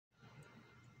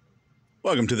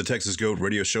Welcome to the Texas Goat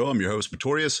Radio Show. I'm your host,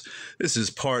 Pretorius. This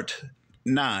is part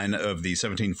 9 of the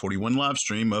 1741 live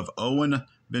stream of Owen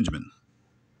Benjamin.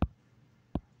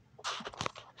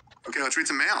 Okay, let's read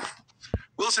some mail.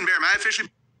 Wilson Bear, may I officially...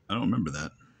 I don't remember that.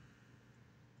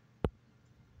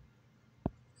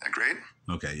 That great?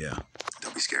 Okay, yeah.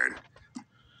 Don't be scared.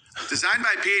 Designed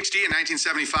by a PhD in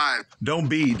 1975. Don't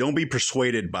be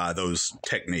persuaded by those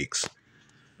techniques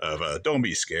of don't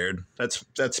be scared. That's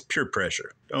pure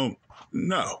pressure.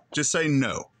 No. Just say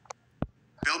no.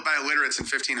 Built by illiterates in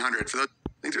 1500. For those,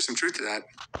 I think there's some truth to that.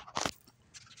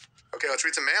 Okay, let's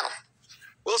read some mail.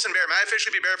 Wilson Bear, may I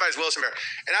officially be verified as Wilson Bear?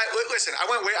 And listen, I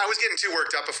was getting too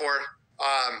worked up before.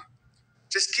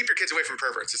 Just keep your kids away from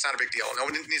perverts. It's not a big deal. No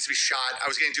one needs to be shot. I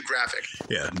was getting too graphic.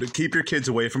 Yeah, keep your kids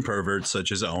away from perverts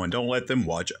such as Owen. Don't let them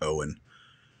watch Owen.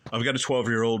 I've got a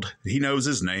 12-year-old. He knows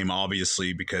his name,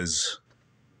 obviously, because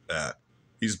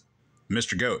he's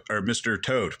Mr. Goat or Mr.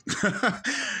 Toad,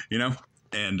 you know?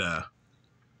 And,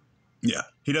 yeah,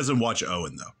 he doesn't watch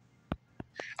Owen, though.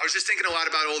 I was just thinking a lot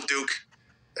about old Duke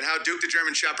and how Duke the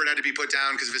German Shepherd had to be put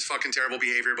down because of his fucking terrible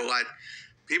behavior. But like,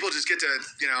 people just get to,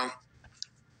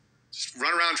 just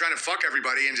run around trying to fuck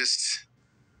everybody and it's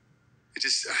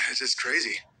just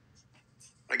crazy.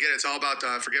 I get it. It's all about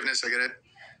forgiveness. I get it.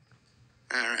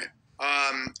 All right.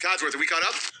 Codsworth, are we caught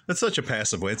up? That's such a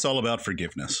passive way. It's all about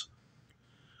forgiveness.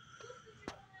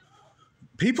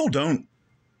 People don't,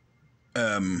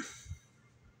 I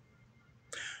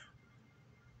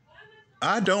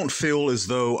don't feel as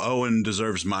though Owen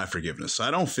deserves my forgiveness. I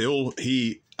don't feel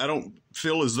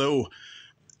as though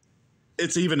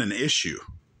it's even an issue,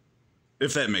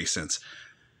 if that makes sense.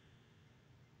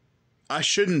 I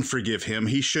shouldn't forgive him.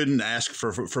 He shouldn't ask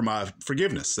for my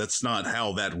forgiveness. That's not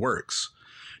how that works.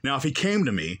 Now, if he came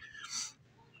to me,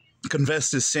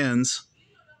 confessed his sins,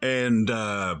 and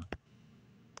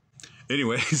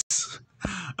anyways,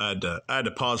 I had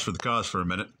to pause for the cause for a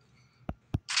minute.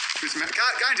 Guy,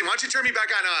 why don't you turn me back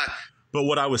on? But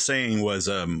what I was saying was,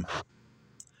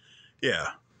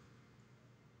 yeah.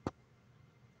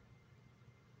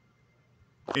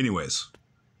 Anyways.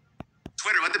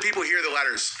 Twitter, let the people hear the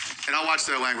letters, and I'll watch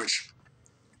their language.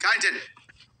 Coddington.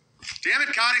 Damn it,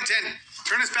 Coddington.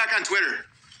 Turn us back on Twitter.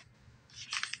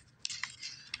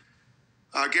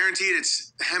 Guaranteed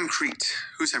it's Hemcrete.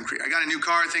 Who's Hemcrete? I got a new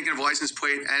car, thinking of license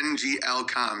plate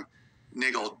NGL.com.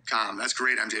 Niggle.com. That's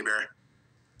great, MJ Bear.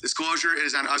 Disclosure, it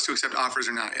is on us to accept offers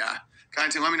or not. Yeah.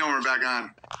 Coddington, let me know when we're back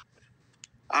on.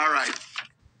 All right.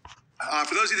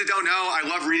 For those of you that don't know, I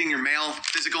love reading your mail,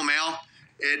 physical mail.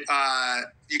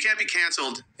 You can't be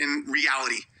canceled in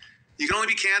reality. You can only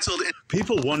be canceled in...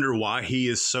 People wonder why he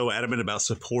is so adamant about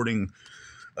supporting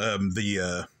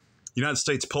the United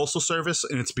States Postal Service,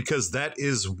 and it's because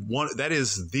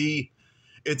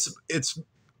it's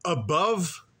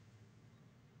above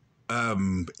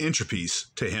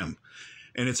entropies to him.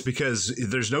 And it's because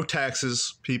there's no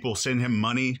taxes. People send him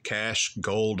money, cash,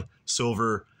 gold,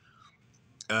 silver,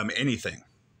 anything.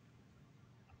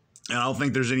 And I don't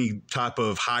think there's any type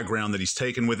of high ground that he's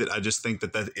taken with it. I just think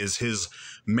that is his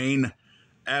main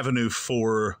avenue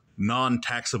for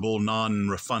non-taxable,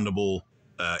 non-refundable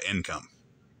income.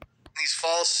 These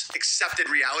false accepted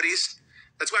realities.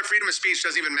 That's why freedom of speech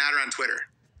doesn't even matter on Twitter.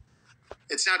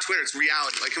 It's not Twitter, it's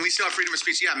reality. Like, can we still have freedom of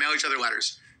speech? Yeah, mail each other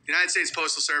letters. The United States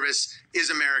Postal Service is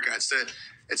America. It's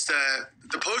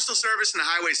the Postal Service and the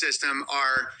highway system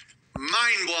are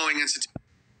mind-blowing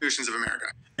institutions of America.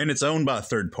 And it's owned by a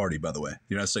third party, by the way.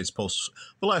 The United States Postal,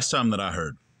 the last time that I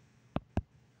heard.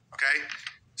 Okay.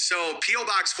 So P.O.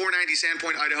 Box 490,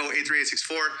 Sandpoint, Idaho,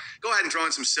 83864. Go ahead and throw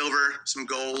in some silver, some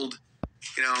gold,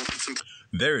 some...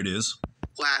 There it is.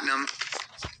 Platinum,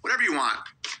 whatever you want.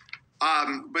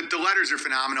 But the letters are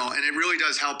phenomenal, and it really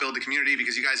does help build the community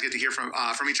because you guys get to hear from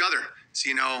each other, so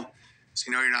you know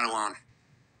you're not alone.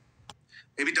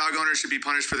 Maybe dog owners should be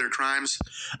punished for their crimes.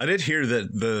 I did hear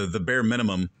that the bare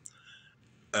minimum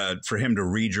for him to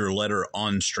read your letter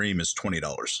on stream is $20.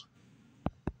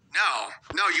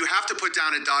 No, you have to put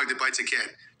down a dog that bites a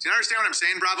kid. Do you understand what I'm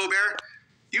saying, Bravo Bear?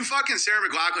 You fucking Sarah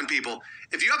McLachlan people.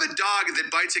 If you have a dog that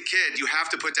bites a kid, you have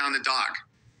to put down the dog.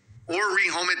 Or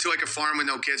rehome it to like a farm with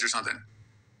no kids or something.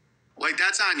 Like,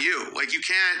 that's on you. Like, you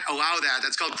can't allow that.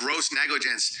 That's called gross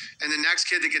negligence. And the next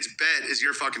kid that gets bit is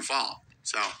your fucking fault.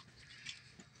 So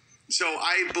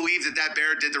I believe that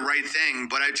bear did the right thing,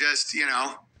 but I just,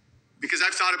 because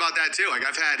I've thought about that too. Like,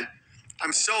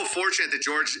 I'm so fortunate that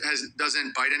George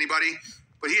doesn't bite anybody,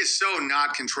 but he is so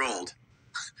not controlled.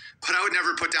 But I would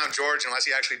never put down George unless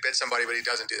he actually bit somebody, but he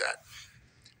doesn't do that.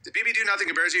 Did BB do Nothing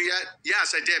Compares to You yet?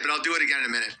 Yes, I did, but I'll do it again in a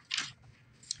minute.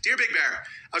 Dear Big Bear,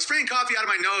 I was spraying coffee out of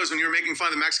my nose when you were making fun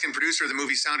of the Mexican producer of the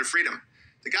movie Sound of Freedom.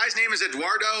 The guy's name is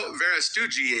Eduardo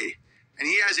Verastuggi, and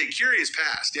he has a curious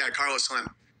past. Yeah, Carlos Slim.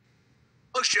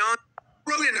 Alex Jones,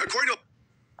 Rogan, according to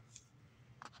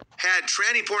had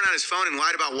tranny porn on his phone and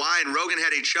lied about why, and Rogan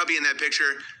had a chubby in that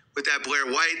picture with that Blair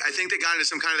White. I think they got into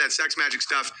some kind of that sex magic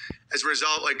stuff as a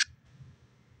result, like,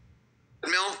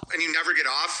 and you never get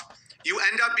off. You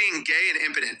end up being gay and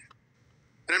impotent.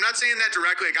 And I'm not saying that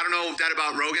directly. Like, I don't know that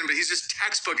about Rogan, but he's just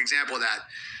textbook example of that.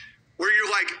 Where you're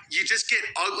like, you just get,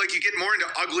 like, you get more into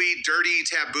ugly, dirty,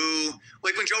 taboo.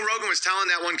 Like when Joe Rogan was telling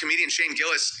that one comedian, Shane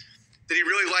Gillis, that he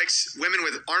really likes women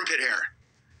with armpit hair.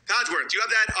 Codsworth, do you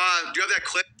have that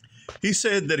clip? He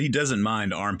said that he doesn't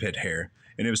mind armpit hair,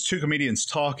 and it was two comedians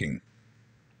talking.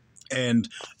 And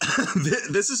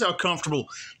this is how comfortable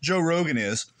Joe Rogan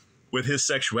is with his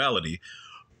sexuality.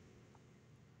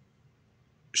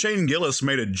 Shane Gillis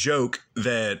made a joke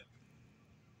that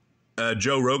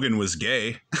Joe Rogan was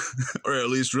gay, or at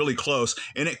least really close,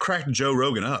 and it cracked Joe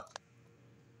Rogan up.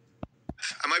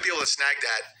 I might be able to snag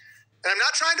that. And I'm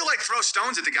not trying to, like, throw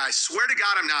stones at the guy. Swear to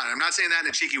God, I'm not. I'm not saying that in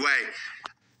a cheeky way.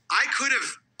 I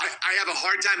have a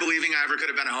hard time believing I ever could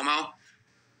have been a homo.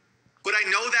 But I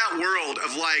know that world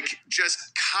of, like, just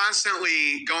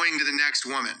constantly going to the next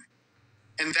woman.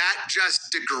 And that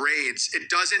just degrades. It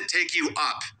doesn't take you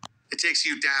up. It takes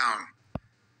you down.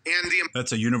 And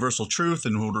that's a universal truth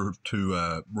in order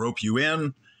to rope you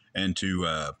in and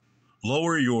to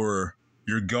lower your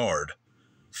guard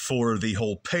for the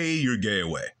whole pay your gay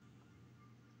away.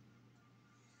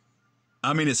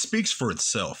 I mean, it speaks for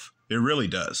itself. It really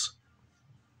does.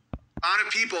 A lot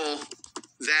of people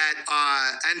that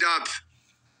end up,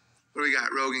 what do we got?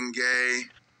 Rogan gay.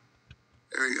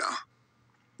 There we go.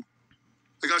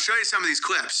 Like, I'll show you some of these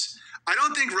clips. I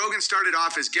don't think Rogan started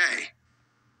off as gay.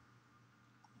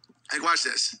 Like, watch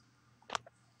this.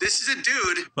 This is a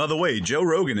dude. By the way, Joe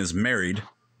Rogan is married,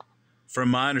 from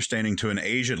my understanding, to an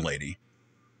Asian lady,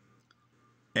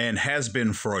 and has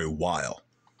been for a while.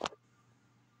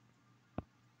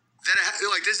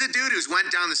 Like, this is a dude who's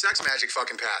went down the sex magic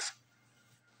fucking path.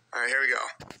 All right, here we go.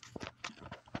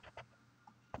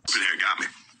 Armpit hair got me.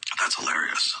 That's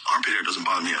hilarious. Armpit hair doesn't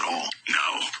bother me at all.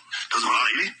 No. Doesn't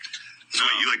bother you? No,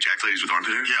 you like jack ladies with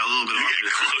armpit hair? Yeah, a little bit of armpit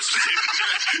hair. Close,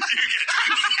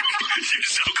 You're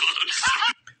so close.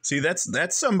 See,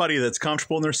 that's somebody that's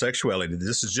comfortable in their sexuality.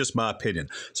 This is just my opinion.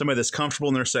 Somebody that's comfortable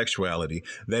in their sexuality,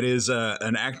 that is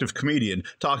an active comedian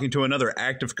talking to another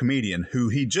active comedian who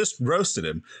he just roasted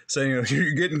him, saying,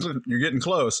 you're getting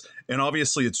close. And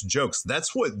obviously it's jokes.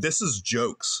 This is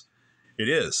jokes. It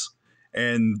is.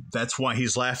 And that's why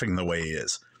he's laughing the way he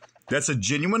is. That's a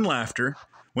genuine laughter.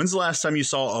 When's the last time you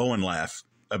saw Owen laugh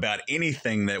about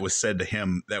anything that was said to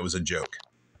him that was a joke?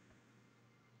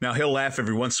 Now, he'll laugh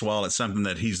every once in a while at something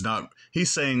that he's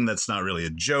saying that's not really a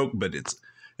joke, but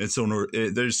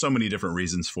there's so many different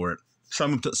reasons for it.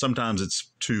 Sometimes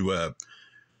it's to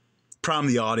prime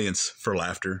the audience for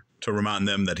laughter, to remind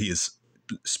them that he is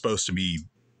supposed to be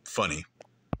funny.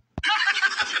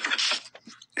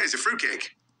 Yeah, he's a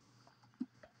fruitcake.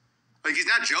 Like, he's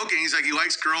not joking. He's like, he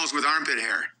likes girls with armpit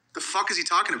hair. The fuck is he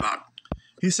talking about?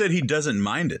 He said he doesn't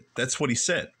mind it. That's what he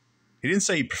said. He didn't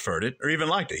say he preferred it or even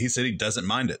liked it. He said he doesn't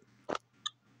mind it.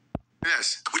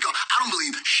 Yes. I don't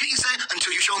believe shit you say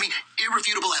until you show me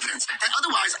irrefutable evidence. And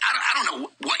otherwise, I don't know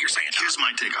what you're saying. Here's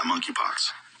my take on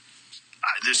monkeypox.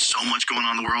 There's so much going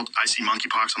on in the world. I see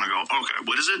monkeypox and I go, okay,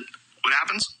 what is it? What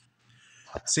happens?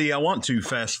 See, I want to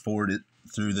fast forward it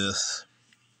through this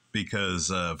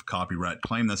because of copyright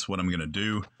claim. That's what I'm going to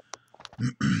do.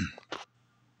 Again.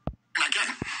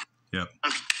 Yep.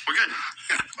 We're good.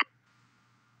 Yeah.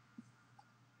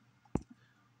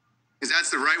 Because that's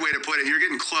the right way to put it. You're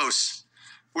getting close.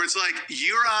 Where it's like,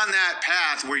 you're on that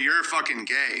path where you're fucking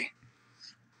gay.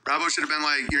 Bravo should have been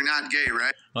like, you're not gay,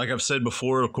 right? Like I've said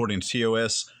before, according to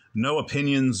TOS, no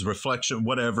opinions, reflection,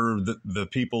 whatever. The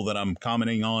people that I'm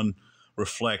commenting on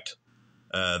reflect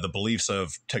the beliefs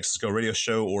of Texas Go Radio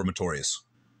Show or Matorius.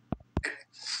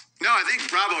 No, I think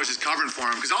Bravo is just covering for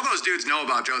him because all those dudes know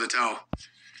about Joe the Toe.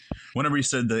 Whenever he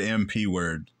said the MP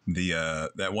word,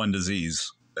 that one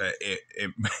disease,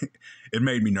 it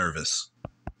made me nervous.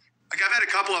 Like, I've had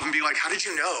a couple of them be like, how did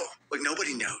you know? Like,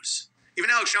 nobody knows. Even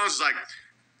Alex Jones was like,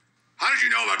 how did you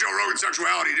know about Joe Rogan's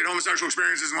sexuality? Did homosexual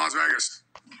experiences in Las Vegas?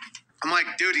 I'm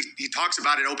like, dude, he talks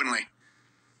about it openly.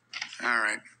 All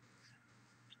right.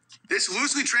 This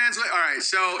loosely translates. All right.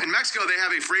 So in Mexico, they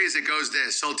have a phrase that goes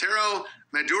this: soltero,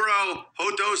 maduro,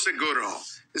 joto seguro.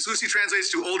 This loosely translates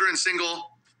to older and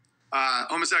single,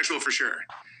 homosexual for sure.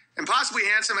 And possibly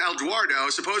handsome Eduardo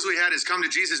supposedly had his come to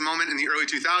Jesus moment in the early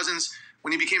 2000s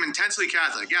when he became intensely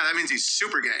Catholic. Yeah, that means he's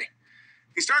super gay.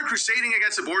 He started crusading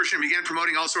against abortion and began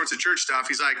promoting all sorts of church stuff.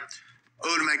 He's like,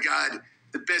 oh my God,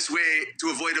 the best way to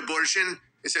avoid abortion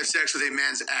is have sex with a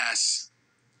man's ass.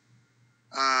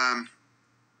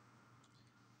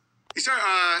 He started,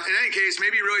 in any case,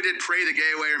 maybe he really did pray the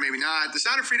gay away or maybe not. The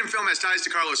Sound of Freedom film has ties to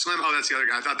Carlos Slim. Oh, that's the other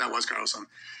guy. I thought that was Carlos Slim.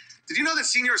 Did you know that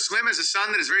Senior Slim has a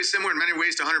son that is very similar in many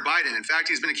ways to Hunter Biden? In fact,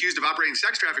 he's been accused of operating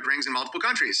sex traffic rings in multiple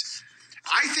countries.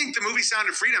 I think the movie Sound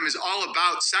of Freedom is all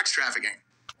about sex trafficking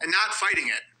and not fighting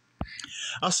it.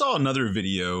 I saw another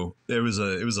video. It was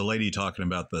a lady talking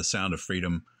about the Sound of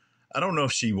Freedom. I don't know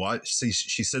if she watched.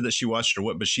 She said that she watched or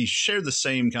what, but she shared the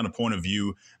same kind of point of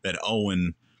view that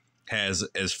Owen has,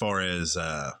 as far as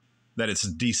that it's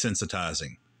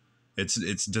desensitizing.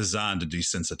 It's designed to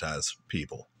desensitize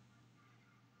people.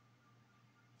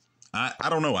 I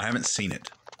don't know. I haven't seen it.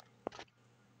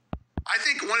 I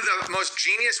think one of the most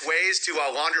genius ways to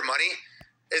launder money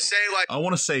is say, like, I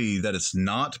want to say that it's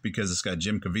not because it's got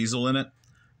Jim Caviezel in it,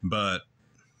 but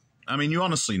I mean, you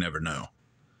honestly never know.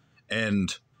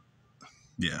 And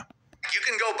yeah, you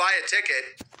can go buy a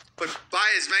ticket, but buy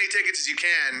as many tickets as you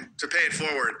can to pay it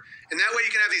forward. And that way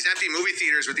you can have these empty movie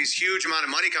theaters with these huge amount of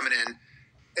money coming in.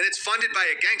 And it's funded by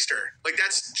a gangster. Like,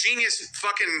 that's genius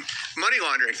fucking money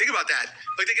laundering. Think about that.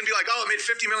 Like, they can be like, oh, it made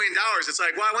 $50 million. It's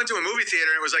like, well, I went to a movie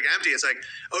theater and it was like empty. It's like,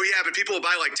 oh yeah, but people will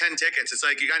buy like 10 tickets. It's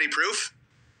like, you got any proof?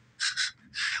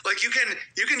 Like, you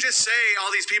can just say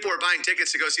all these people are buying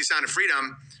tickets to go see Sound of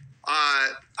Freedom.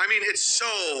 I mean, it's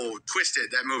so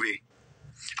twisted, that movie.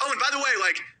 Oh, and by the way,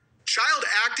 like, child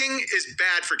acting is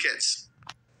bad for kids.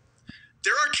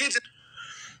 There are kids.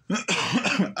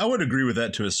 I would agree with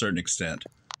that to a certain extent.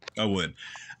 I would.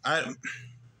 I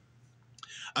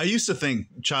used to think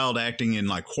child acting in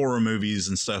like horror movies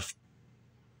and stuff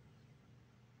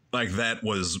like that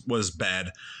was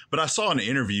bad, but I saw an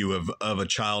interview of a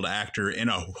child actor in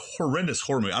a horrendous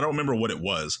horror movie. I don't remember what it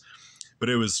was, but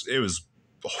it was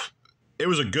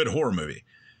a good horror movie,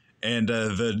 and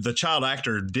the child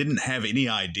actor didn't have any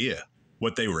idea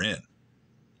what they were in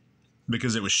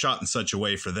because it was shot in such a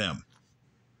way for them.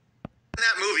 In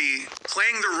that movie,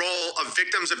 playing the role of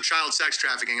victims of child sex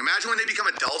trafficking. Imagine when they become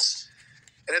adults,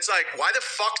 and it's like, why the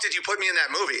fuck did you put me in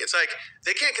that movie? It's like,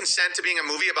 they can't consent to being a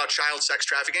movie about child sex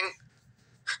trafficking.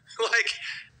 Like,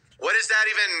 what is that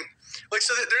even? Like,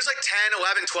 so there's like 10,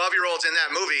 11, 12-year-olds in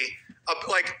that movie.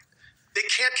 Like, they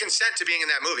can't consent to being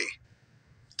in that movie.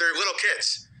 They're little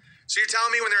kids. So you're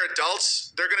telling me when they're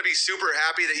adults, they're going to be super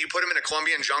happy that you put them in a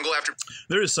Colombian jungle after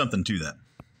There is something to that.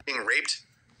 being raped?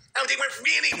 Oh, they were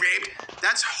really raped.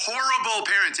 That's horrible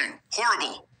parenting.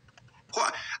 Horrible.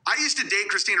 I used to date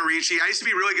Christina Ricci. I used to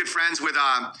be really good friends with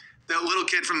the little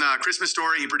kid from the Christmas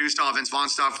Story. He produced all of Vince Vaughn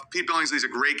stuff. Pete Billingsley's a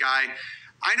great guy.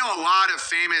 I know a lot of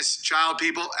famous child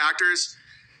people, actors.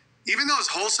 Even those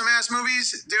wholesome ass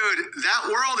movies, dude, that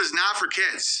world is not for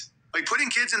kids. Like, putting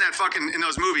kids in that fucking in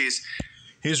those movies.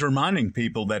 He's reminding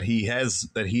people that he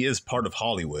is part of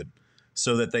Hollywood,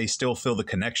 so that they still feel the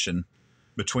connection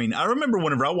between. I remember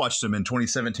whenever I watched him in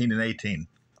 2017 and 18,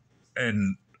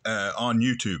 and on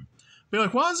YouTube, be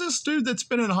like, why is this dude that's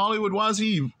been in Hollywood? Why is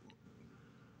he?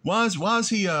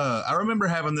 I remember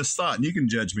having this thought, and you can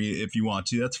judge me if you want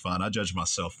to. That's fine. I judge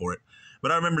myself for it.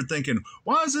 But I remember thinking,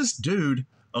 why is this dude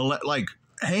like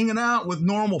hanging out with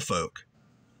normal folk?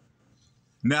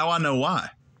 Now I know why.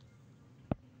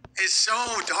 It's so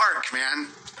dark, man.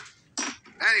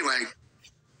 Anyway,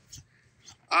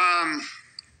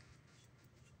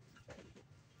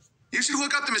 you should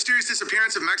look up the mysterious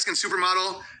disappearance of Mexican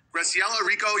supermodel Graciela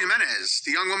Rico Jimenez.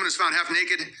 The young woman was found half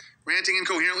naked, ranting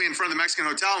incoherently in front of the Mexican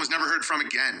hotel, and was never heard from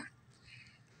again.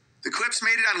 The clips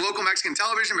made it on local Mexican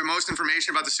television, but most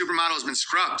information about the supermodel has been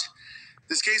scrubbed.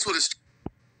 This case will just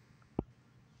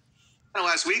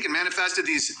last week and manifested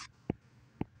these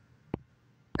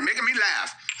and making me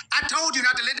laugh. I told you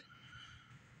not to let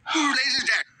lazy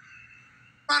Jack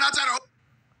run outside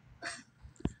of.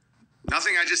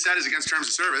 Nothing I just said is against terms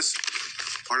of service.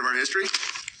 Part of our history.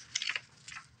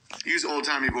 Use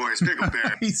old-timey voice. Pickle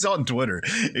Bear. He's on Twitter.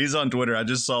 I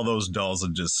just saw those dolls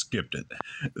and just skipped it.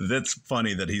 That's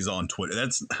funny that he's on Twitter.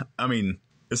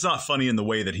 It's not funny in the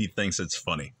way that he thinks it's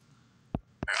funny.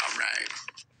 All right.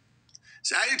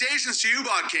 Salutations to you,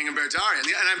 Bog King and Bertarian.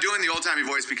 And I'm doing the old-timey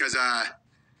voice because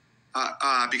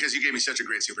you gave me such a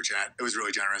great super chat. It was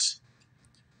really generous.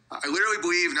 I literally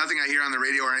believe nothing I hear on the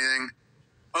radio or anything.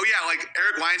 Oh, yeah, like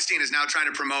Eric Weinstein is now trying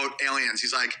to promote aliens.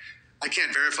 He's like, I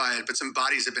can't verify it, but some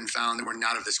bodies have been found that were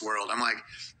not of this world. I'm like,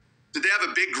 did they have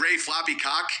a big gray floppy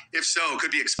cock? If so, it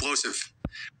could be explosive.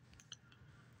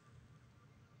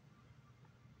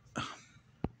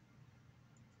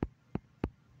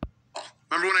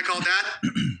 Remember when I called that?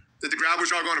 that the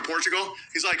Growlers are all going to Portugal?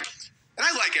 He's like, and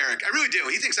I like Eric. I really do.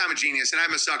 He thinks I'm a genius, and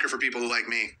I'm a sucker for people who like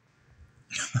me.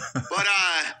 But remember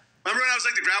when I was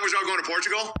like, the Growlers are all going to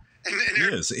Portugal? And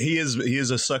He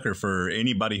is a sucker for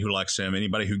anybody who likes him,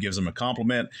 anybody who gives him a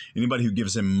compliment, anybody who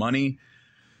gives him money.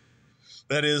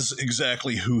 That is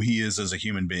exactly who he is as a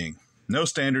human being. No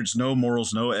standards, no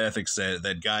morals, no ethics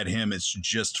that guide him. It's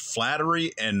just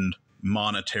flattery and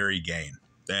monetary gain.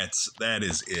 That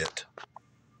is it.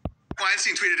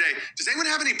 Weinstein tweeted today, does anyone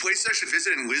have any places I should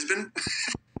visit in Lisbon?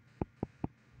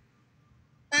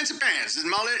 Fancy pants. His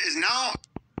mullet is now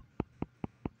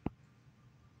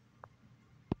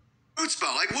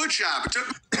Bootspo, like woodshop. It took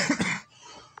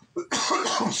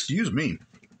Excuse me.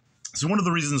 So one of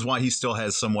the reasons why he still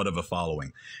has somewhat of a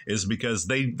following is because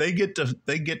they get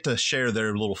to share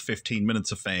their little 15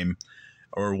 minutes of fame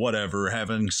or whatever,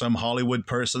 having some Hollywood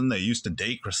person they used to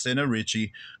date, Christina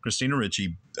Ricci,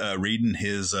 reading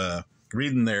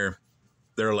their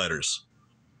letters.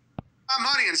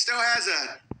 Money and still has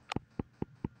a.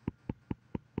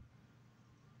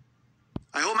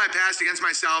 I hold my past against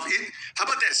myself. How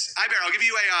about this? I bear. I'll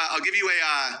give you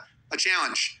a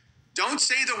challenge. Don't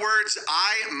say the words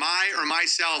I, my, or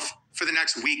myself for the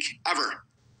next week, ever.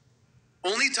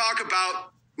 Only talk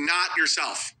about not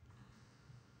yourself.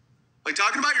 Like,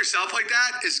 talking about yourself like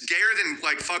that is gayer than,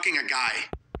 like, fucking a guy.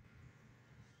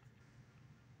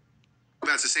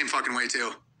 That's the same fucking way,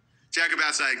 too.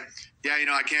 Jacob's like, yeah, you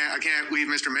know, I can't leave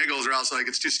Mr. Miggles or else, like,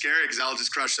 it's too scary because I'll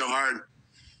just crush so hard.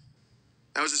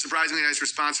 That was a surprisingly nice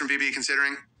response from BB,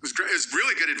 considering. It was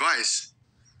really good advice.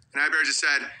 And Ibear just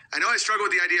said, I know I struggle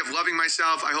with the idea of loving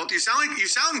myself. I hope you sound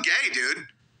gay, dude.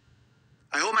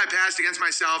 I hold my past against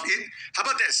myself. How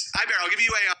about this? Ibear, I'll give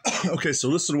you a... Okay, so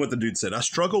listen to what the dude said. I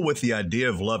struggle with the idea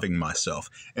of loving myself.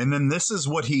 And then this is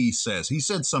what he says. He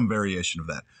said some variation of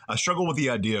that. I struggle with the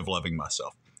idea of loving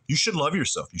myself. You should love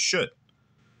yourself. You should.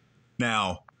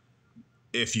 Now,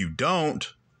 if you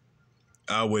don't,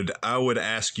 I would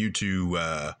ask you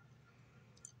to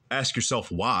ask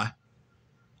yourself why.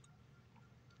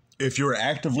 If you're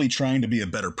actively trying to be a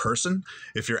better person,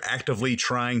 if you're actively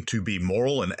trying to be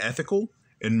moral and ethical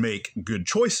and make good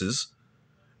choices,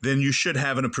 then you should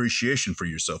have an appreciation for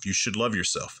yourself. You should love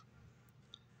yourself.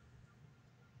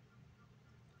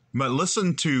 But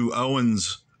listen to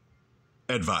Owen's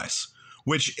advice,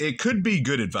 which it could be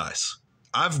good advice.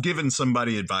 I've given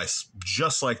somebody advice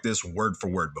just like this word for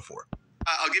word before.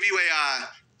 I'll give you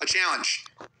a challenge.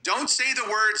 Don't say the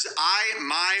words I,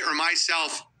 my, or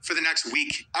myself for the next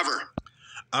week, ever.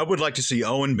 I would like to see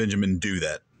Owen Benjamin do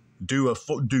that. Do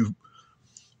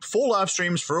full live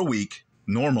streams for a week,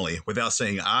 normally, without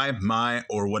saying I, my,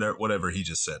 or whatever he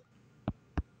just said.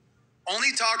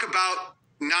 Only talk about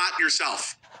not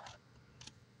yourself.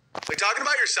 Like, talking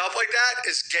about yourself like that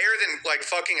is gayer than, like,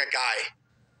 fucking a guy.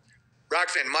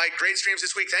 Rockfin, Mike, great streams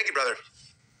this week. Thank you, brother.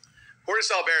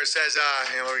 Portisol Bear says,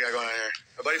 hey, what do we got going on here?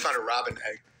 My buddy found a robin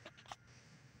egg.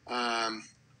 All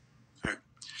right.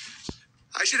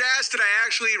 I should ask that I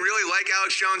actually really like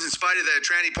Alex Jones in spite of the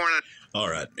tranny porn. All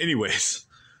right. Anyways,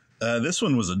 this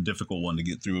one was a difficult one to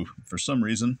get through for some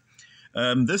reason.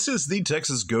 This is the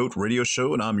Texas Goat Radio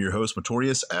Show, and I'm your host,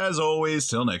 Matorius. As always,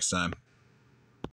 till next time.